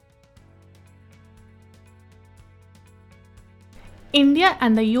India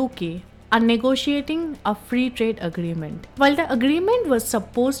and the UK are negotiating a free trade agreement. While the agreement was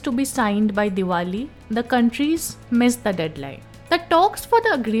supposed to be signed by Diwali, the countries missed the deadline. The talks for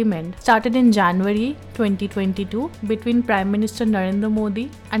the agreement started in January 2022 between Prime Minister Narendra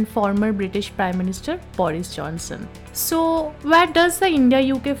Modi and former British Prime Minister Boris Johnson. So, where does the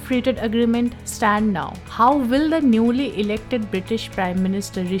India UK Free Trade Agreement stand now? How will the newly elected British Prime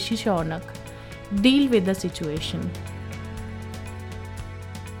Minister Rishi Sunak deal with the situation?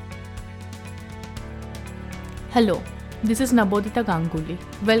 Hello, this is Nabodita Ganguly.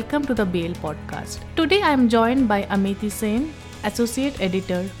 Welcome to the BAIL podcast. Today I am joined by Amity Sen, Associate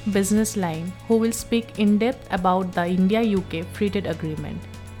Editor, Business Line, who will speak in depth about the India UK Free Trade Agreement.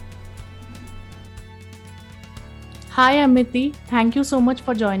 Hi Amity, thank you so much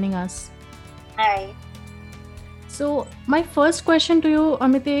for joining us. Hi. So, my first question to you,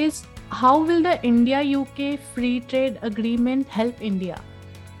 Amity, is how will the India UK Free Trade Agreement help India?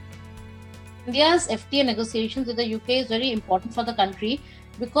 India's FTA negotiations with the UK is very important for the country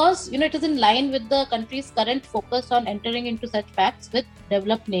because it is in line with the country's current focus on entering into such pacts with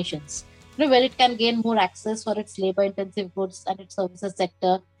developed nations. Where it can gain more access for its labor-intensive goods and its services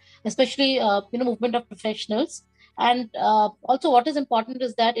sector, especially movement of professionals. And also, what is important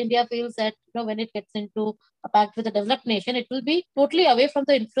is that India feels that when it gets into a pact with a developed nation, it will be totally away from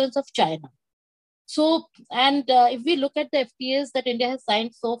the influence of China. So, and if we look at the FTAs that India has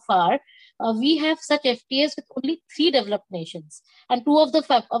signed so far, we have such FTAs with only three developed nations, and two of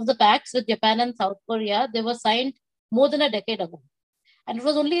the pacts with Japan and South Korea, they were signed more than a decade ago, and it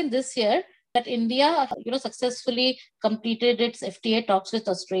was only in this year that India, successfully completed its FTA talks with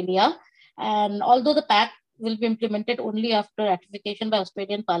Australia. And although the pact will be implemented only after ratification by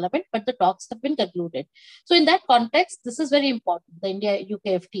Australian Parliament, but the talks have been concluded. So, in that context, this is very important, the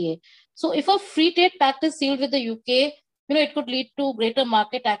India-UK FTA. So, if a free trade pact is sealed with the UK, it could lead to greater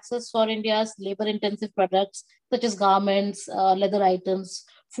market access for India's labor-intensive products such as garments, leather items,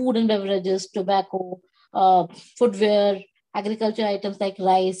 food and beverages, tobacco, footwear, agriculture items like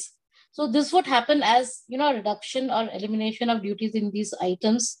rice. So this would happen as a reduction or elimination of duties in these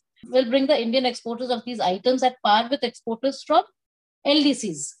items will bring the Indian exporters of these items at par with exporters from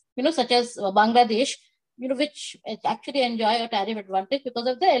LDCs, such as Bangladesh, which actually enjoy a tariff advantage because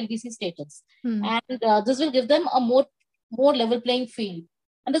of the LDC status. And this will give them a more level playing field.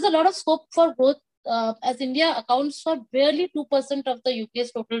 And there's a lot of scope for growth as India accounts for barely 2% of the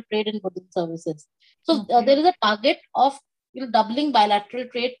UK's total trade in goods and services. So there is a target of doubling bilateral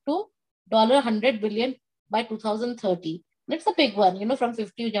trade to $100 billion by 2030. That's a big one, from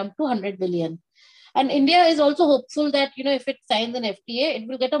 50 jump to 100 billion. And India is also hopeful that, if it signs an FTA, it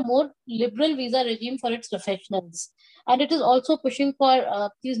will get a more liberal visa regime for its professionals. And it is also pushing for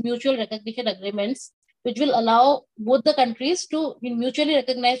these mutual recognition agreements, which will allow both the countries to mutually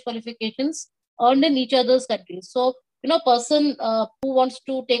recognize qualifications earned in each other's countries. So, a person who wants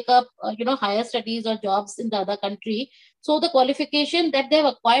to take up, higher studies or jobs in the other country, so the qualification that they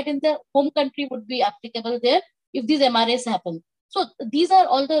have acquired in their home country would be applicable there if these MRAs happen. So these are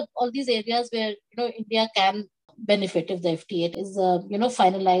all these areas where India can benefit if the FTA is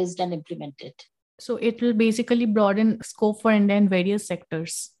finalized and implemented. So it will basically broaden scope for India in various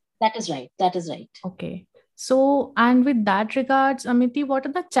sectors. That is right. That is right. Okay. So, and with that regards, Amity, what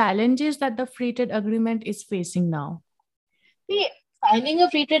are the challenges that the free trade agreement is facing now? See, signing a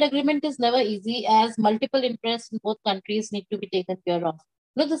free trade agreement is never easy as multiple interests in both countries need to be taken care of.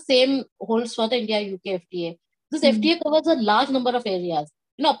 The same holds for the India-UK FTA. This FTA covers a large number of areas.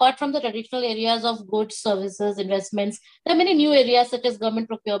 Apart from the traditional areas of goods, services, investments, there are many new areas such as government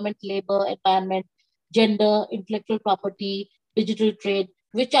procurement, labor, environment, gender, intellectual property, digital trade,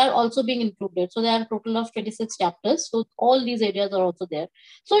 which are also being included. So there are a total of 26 chapters. So all these areas are also there.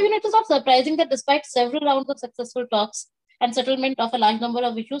 So, it is not surprising that despite several rounds of successful talks and settlement of a large number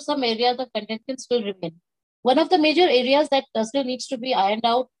of issues, some areas of contention still remain. One of the major areas that still needs to be ironed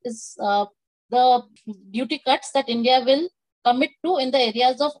out is the duty cuts that India will commit to in the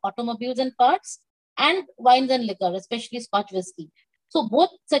areas of automobiles and parts and wines and liquor, especially Scotch whisky. So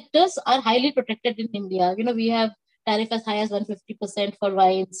both sectors are highly protected in India. We have tariff as high as 150% for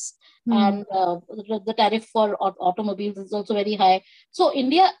wines, and the tariff for automobiles is also very high. So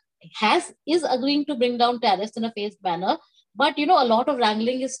India is agreeing to bring down tariffs in a phased manner, but a lot of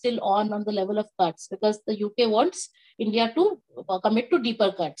wrangling is still on the level of cuts because the UK wants India to commit to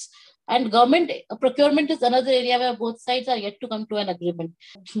deeper cuts. And government procurement is another area where both sides are yet to come to an agreement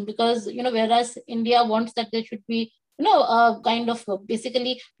because whereas India wants that there should be kind of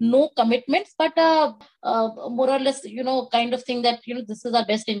basically no commitments, but more or less kind of thing that this is our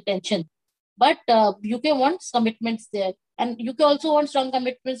best intention. But UK wants commitments there. And UK also wants strong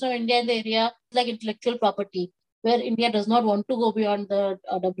commitments from India in the area like intellectual property, where India does not want to go beyond the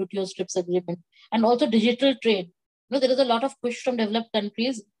WTO TRIPS agreement, and also digital trade. There is a lot of push from developed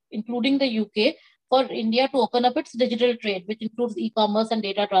countries, including the UK, for India to open up its digital trade, which includes e-commerce and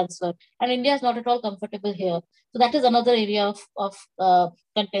data transfer. And India is not at all comfortable here. So that is another area of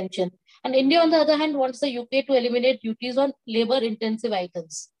contention. And India, on the other hand, wants the UK to eliminate duties on labor-intensive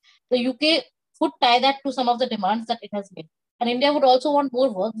items. The UK would tie that to some of the demands that it has made. And India would also want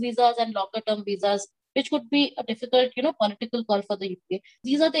more work visas and longer-term visas, which could be a difficult, political call for the UK.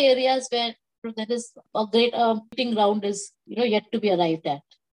 These are the areas where there is a great meeting ground is, yet to be arrived at.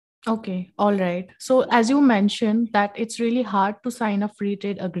 Okay, all right. So as you mentioned that it's really hard to sign a free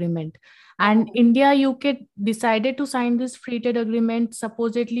trade agreement, and India UK decided to sign this free trade agreement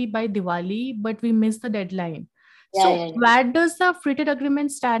supposedly by Diwali, but we missed the deadline. So Yeah. where does the free trade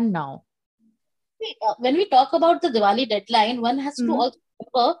agreement stand now? When we talk about the Diwali deadline, one has to also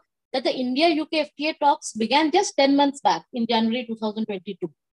remember that the India-UK FTA talks began just 10 months back in January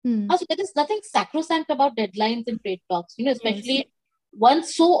 2022. So there is nothing sacrosanct about deadlines in trade talks, especially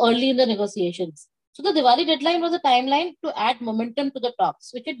once so early in the negotiations. So the Diwali deadline was a timeline to add momentum to the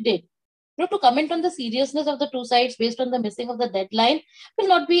talks, which it did. To comment on the seriousness of the two sides based on the missing of the deadline will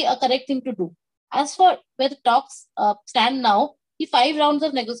not be a correct thing to do. As for where the talks stand now, the 5 rounds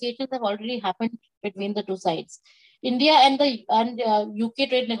of negotiations have already happened between the two sides. India and the UK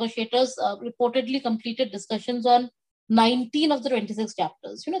trade negotiators reportedly completed discussions on 19 of the 26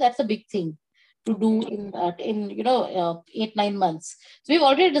 chapters. That's a big thing to do in 8-9 months. So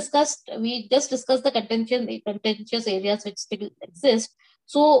we just discussed the contentious areas which still exist.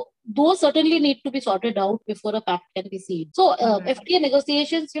 So those certainly need to be sorted out before a pact can be seen. So FTA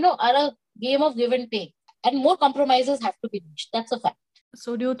negotiations, are a game of give and take, and more compromises have to be reached. That's a fact.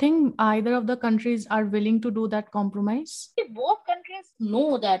 So do you think either of the countries are willing to do that compromise? Both countries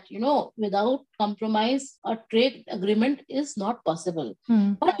know that, without compromise, a trade agreement is not possible.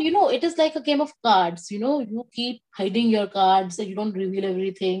 But, it is like a game of cards. You keep hiding your cards and you don't reveal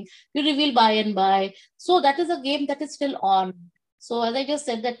everything. You reveal by and by. So that is a game that is still on. So as I just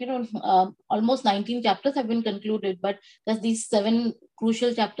said that, almost 19 chapters have been concluded, but there's these 7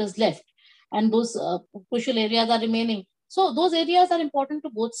 crucial chapters left. And those crucial areas are remaining. So those areas are important to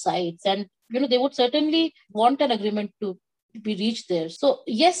both sides, and they would certainly want an agreement to be reached there. So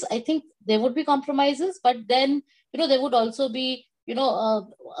yes, I think there would be compromises, but then there would also be a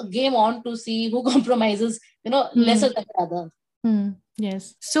game on to see who compromises lesser than the other.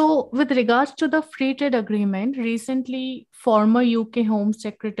 Yes. So, with regards to the free trade agreement, recently, former UK Home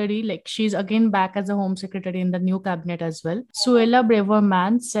Secretary, like she's again back as a Home Secretary in the new cabinet as well, Suella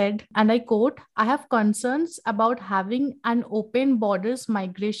Braverman said, and I quote, "I have concerns about having an open borders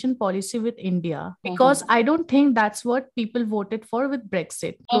migration policy with India because I don't think that's what people voted for with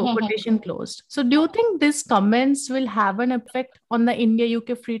Brexit." Quotation closed. So, do you think these comments will have an effect on the India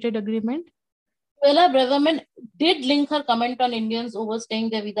UK free trade agreement? Suella Braverman did link her comment on Indians overstaying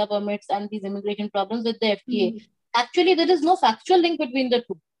their visa permits and these immigration problems with the FTA. Actually, there is no factual link between the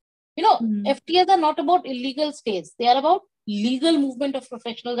two. FTAs are not about illegal stays. They are about legal movement of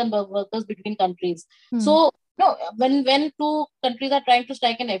professionals and workers between countries. So, when two countries are trying to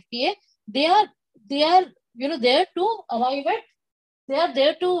strike an FTA, they are there to arrive at. They are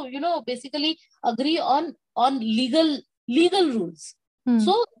there to basically agree on legal rules.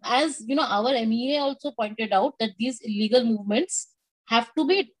 So, as our MEA also pointed out that these illegal movements have to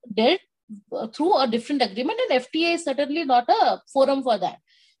be dealt through a different agreement, and FTA is certainly not a forum for that.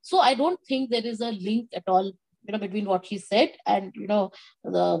 So, I don't think there is a link at all, between what she said and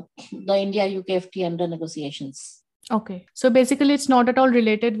the India UK FTA under negotiations. Okay, so basically, it's not at all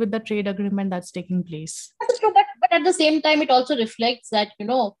related with the trade agreement that's taking place. That's true, but at the same time, it also reflects that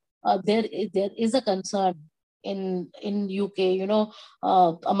there is a concern in UK,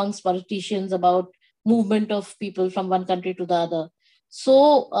 amongst politicians about movement of people from one country to the other.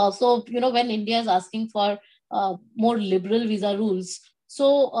 So when India is asking for more liberal visa rules,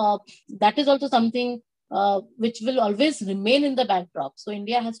 so that is also something which will always remain in the backdrop. So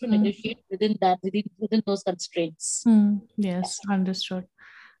India has to negotiate within those constraints. Yes, understood.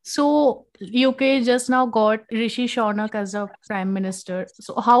 So UK just now got Rishi Sunak as a prime minister.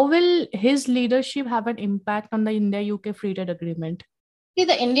 So how will his leadership have an impact on the India-UK free trade agreement? See,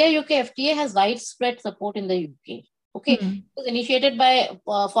 the India-UK FTA has widespread support in the UK. Okay, it was initiated by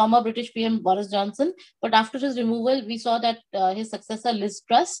former British PM Boris Johnson, but after his removal, we saw that his successor Liz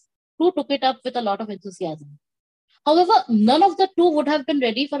Truss too took it up with a lot of enthusiasm. However, none of the two would have been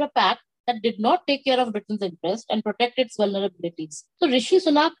ready for a pact that did not take care of Britain's interest and protect its vulnerabilities. So Rishi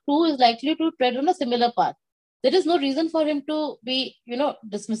Sunak too is likely to tread on a similar path. there is no reason for him to be,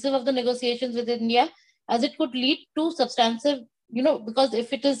 dismissive of the negotiations with India, as it could lead to substantive, because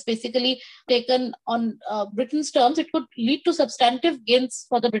if it is basically taken on Britain's terms, it could lead to substantive gains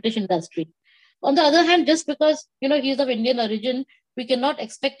for the British industry. On the other hand, just because, he is of Indian origin, we cannot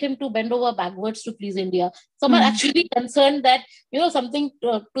expect him to bend over backwards to please India. Some are actually concerned that, something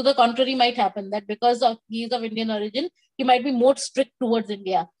to the contrary might happen, that because he is of Indian origin, he might be more strict towards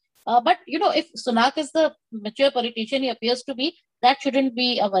India. But, if Sunak is the mature politician he appears to be, that shouldn't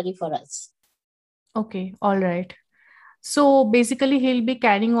be a worry for us. Okay, all right. So basically, he'll be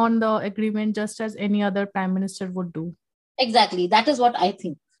carrying on the agreement just as any other prime minister would do. Exactly. That is what I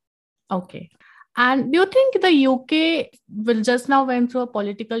think. Okay. And do you think the UK will just now went through a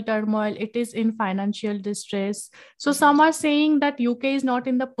political turmoil? It is in financial distress. So some are saying that UK is not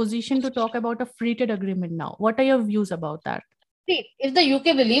in the position to talk about a free trade agreement now. What are your views about that? See, if the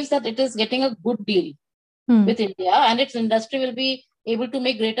UK believes that it is getting a good deal with India and its industry will be able to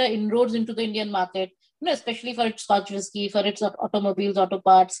make greater inroads into the Indian market, especially for its Scotch whisky, for its automobiles, auto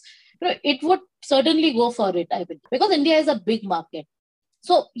parts, it would certainly go for it, I believe, because India is a big market.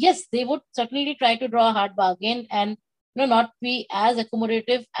 So yes, they would certainly try to draw a hard bargain and not be as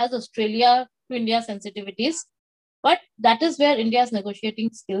accommodative as Australia to India's sensitivities. But that is where India's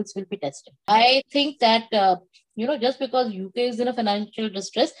negotiating skills will be tested. I think that just because UK is in a financial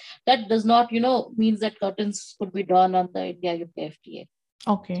distress, that does not means that curtains could be drawn on the India-UK FTA.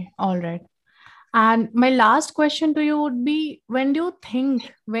 Okay, all right. And my last question to you would be, when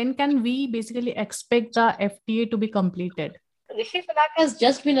can we basically expect the FTA to be completed? Rishi Sunak has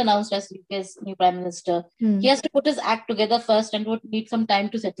just been announced as UK's new Prime Minister. He has to put his act together first and would need some time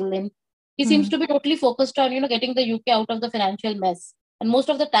to settle in. He seems to be totally focused on, getting the UK out of the financial mess. And most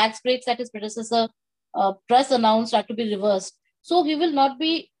of the tax breaks that his predecessor press announced are to be reversed. So he will not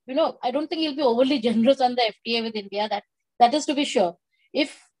be, I don't think he'll be overly generous on the FTA with India. That is to be sure.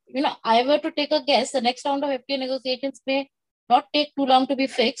 If, I were to take a guess, the next round of FTA negotiations may not take too long to be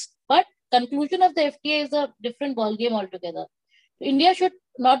fixed, but conclusion of the FTA is a different ballgame altogether. India should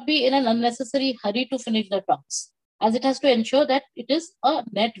not be in an unnecessary hurry to finish the talks, as it has to ensure that it is a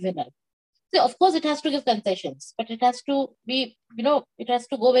net winner. So, of course, it has to give concessions, but it has to be, it has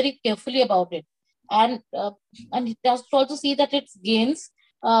to go very carefully about it. And it has to also see that its gains,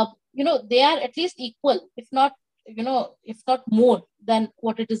 they are at least equal, if not more than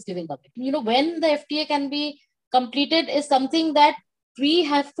what it is giving up. When the FTA can be completed is something that we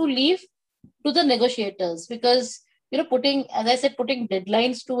have to leave to the negotiators, because putting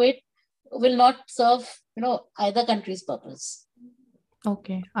deadlines to it will not serve either country's purpose.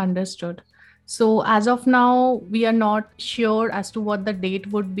 Okay, understood. So as of now, we are not sure as to what the date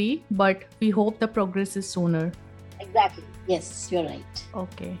would be, but we hope the progress is sooner. Exactly. Yes, you're right.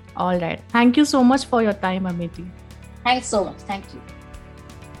 Okay. All right. Thank you so much for your time, Amity. Thanks so much. Thank you.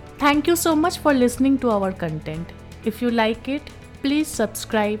 Thank you so much for listening to our content. If you like it, please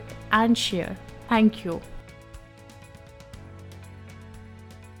subscribe and share. Thank you.